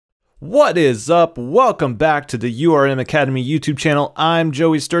What is up? Welcome back to the URM Academy YouTube channel. I'm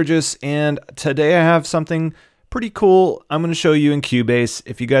Joey Sturgis, and today I have something pretty cool I'm going to show you in Cubase.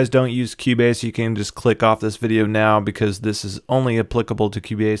 If you guys don't use Cubase, you can just click off this video now because this is only applicable to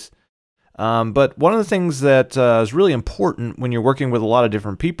Cubase. But one of the things that is really important when you're working with a lot of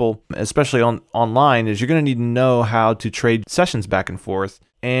different people, especially online, is you're going to need to know how to trade sessions back and forth.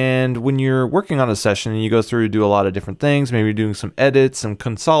 And when you're working on a session and you go through and do a lot of different things, maybe you're doing some edits, some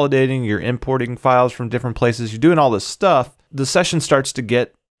consolidating, you're importing files from different places, you're doing all this stuff, the session starts to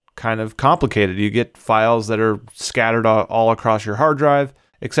get kind of complicated. You get files that are scattered all across your hard drive,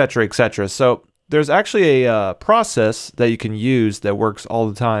 etc., etc. So there's actually a process that you can use that works all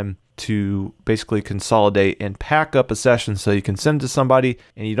the time to basically consolidate and pack up a session so you can send it to somebody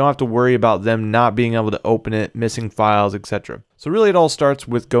and you don't have to worry about them not being able to open it, missing files, etc. So really it all starts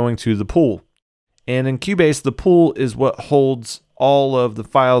with going to the pool. And in Cubase, the pool is what holds all of the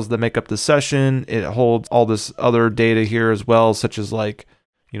files that make up the session. It holds all this other data here as well, such as like,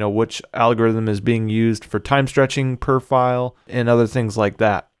 you know, which algorithm is being used for time stretching per file and other things like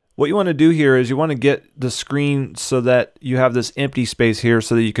that. What you want to do here is you want to get the screen so that you have this empty space here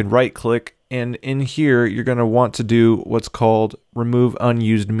so that you can right click, and in here you're going to want to do what's called remove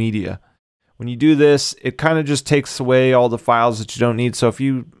unused media. When you do this, it kind of just takes away all the files that you don't need. So if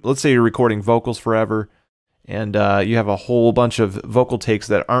you, let's say you're recording vocals forever and you have a whole bunch of vocal takes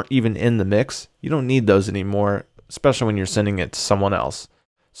that aren't even in the mix, you don't need those anymore, especially when you're sending it to someone else.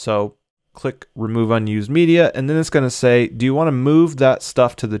 So click remove unused media, and then it's going to say, do you want to move that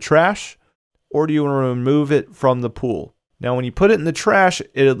stuff to the trash or do you want to remove it from the pool? Now when you put it in the trash,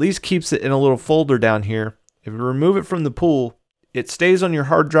 it at least keeps it in a little folder down here. If you remove it from the pool, it stays on your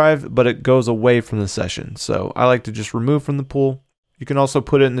hard drive, but it goes away from the session. So I like to just remove from the pool. You can also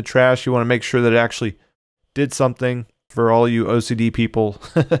put it in the trash. You want to make sure that it actually did something. For all you OCD people,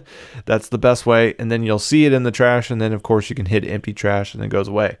 that's the best way. And then you'll see it in the trash, and then of course you can hit empty trash and it goes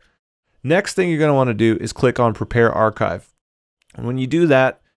away. Next thing you're going to want to do is click on Prepare Archive. And when you do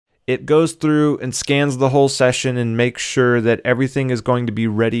that, it goes through and scans the whole session and makes sure that everything is going to be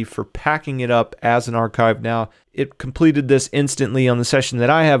ready for packing it up as an archive. Now, it completed this instantly on the session that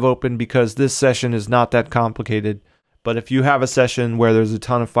I have open because this session is not that complicated. But if you have a session where there's a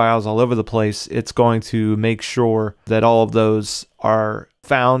ton of files all over the place, it's going to make sure that all of those are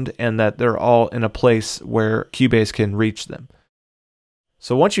found and that they're all in a place where Cubase can reach them.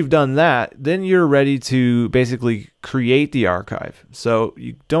 So once you've done that, then you're ready to basically create the archive. So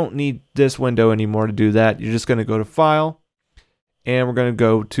you don't need this window anymore to do that. You're just going to go to File, and we're going to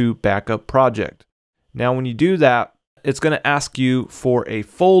go to Backup Project. Now when you do that, it's going to ask you for a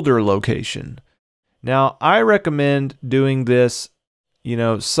folder location. Now I recommend doing this, you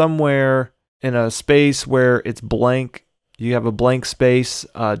know, somewhere in a space where it's blank. You have a blank space.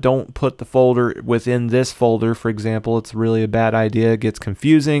 Don't put the folder within this folder, for example. It's really a bad idea. It gets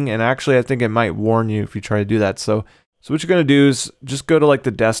confusing, and actually I think it might warn you if you try to do that. So what you're going to do is just go to like the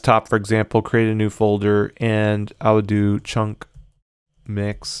desktop, for example, create a new folder, and I would do chunk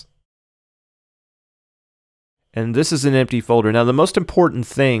mix. And this is an empty folder. Now the most important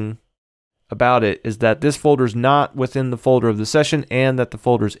thing about it is that this folder is not within the folder of the session and that the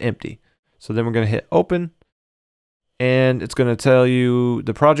folder is empty. So then we're going to hit open. And it's going to tell you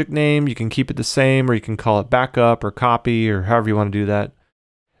the project name. You can keep it the same, or you can call it backup or copy, or however you want to do that.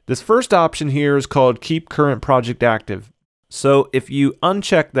 This first option here is called keep current project active. So if you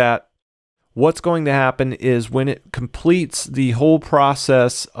uncheck that, what's going to happen is when it completes the whole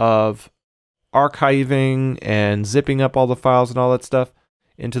process of archiving and zipping up all the files and all that stuff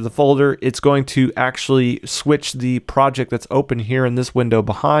into the folder, it's going to actually switch the project that's open here in this window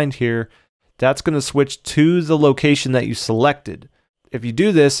behind here. That's going to switch to the location that you selected. If you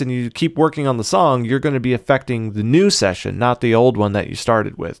do this and you keep working on the song, you're going to be affecting the new session, not the old one that you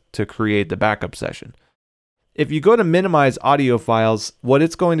started with to create the backup session. If you go to minimize audio files, what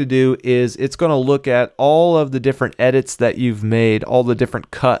it's going to do is it's going to look at all of the different edits that you've made, all the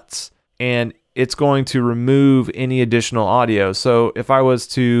different cuts, and it's going to remove any additional audio. So if I was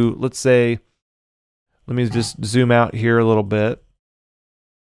to, let's say, let me just zoom out here a little bit.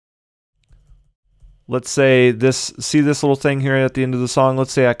 Let's say this, see this little thing here at the end of the song?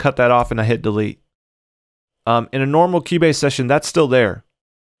 Let's say I cut that off and I hit delete. In a normal Cubase session, that's still there.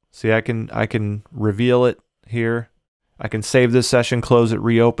 See, I can reveal it here. I can save this session, close it,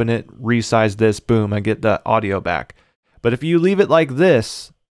 reopen it, resize this, boom, I get the audio back. But if you leave it like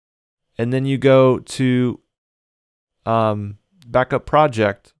this, and then you go to Backup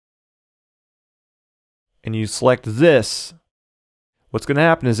Project, and you select this, what's going to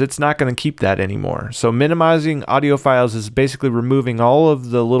happen is it's not going to keep that anymore. So minimizing audio files is basically removing all of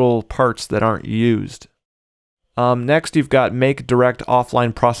the little parts that aren't used. Next, you've got make direct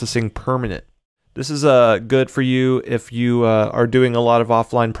offline processing permanent. This is good for you if you are doing a lot of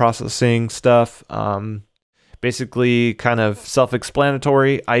offline processing stuff. Basically kind of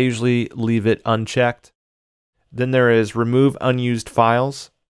self-explanatory. I usually leave it unchecked. Then there is remove unused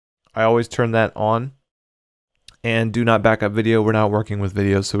files. I always turn that on. And do not backup video. We're not working with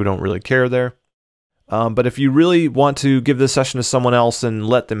videos, so we don't really care there. But if you really want to give this session to someone else and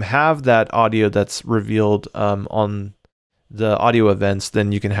let them have that audio that's revealed on the audio events,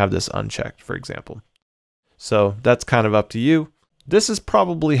 then you can have this unchecked, for example. So that's kind of up to you. This is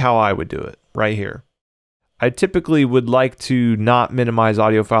probably how I would do it right here. I typically would like to not minimize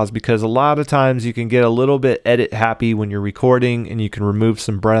audio files because a lot of times you can get a little bit edit happy when you're recording and you can remove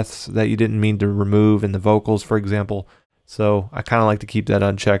some breaths that you didn't mean to remove in the vocals, for example. So I kind of like to keep that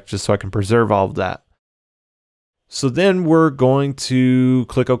unchecked just so I can preserve all of that. So then we're going to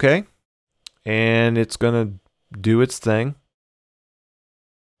click OK, and it's going to do its thing.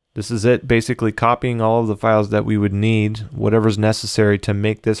 This is it, basically copying all of the files that we would need, whatever's necessary to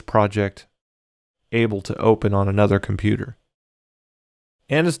make this project able to open on another computer.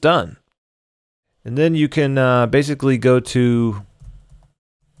 And it's done. And then you can basically go to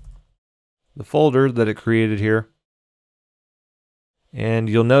the folder that it created here. And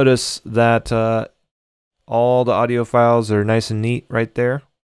you'll notice that all the audio files are nice and neat right there.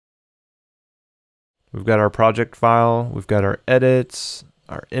 We've got our project file, we've got our edits,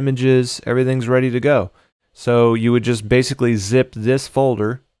 our images, everything's ready to go. So you would just basically zip this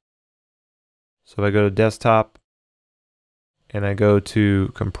folder. So if I go to desktop and I go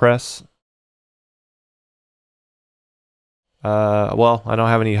to compress, well, I don't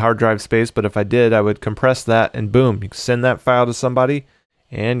have any hard drive space, but if I did, I would compress that and boom, you can send that file to somebody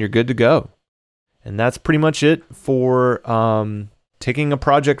and you're good to go. And that's pretty much it for taking a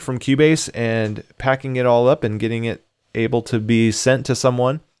project from Cubase and packing it all up and getting it able to be sent to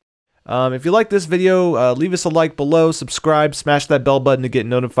someone. If you like this video, leave us a like below, subscribe, smash that bell button to get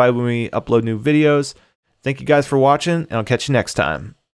notified when we upload new videos. Thank you guys for watching, and I'll catch you next time.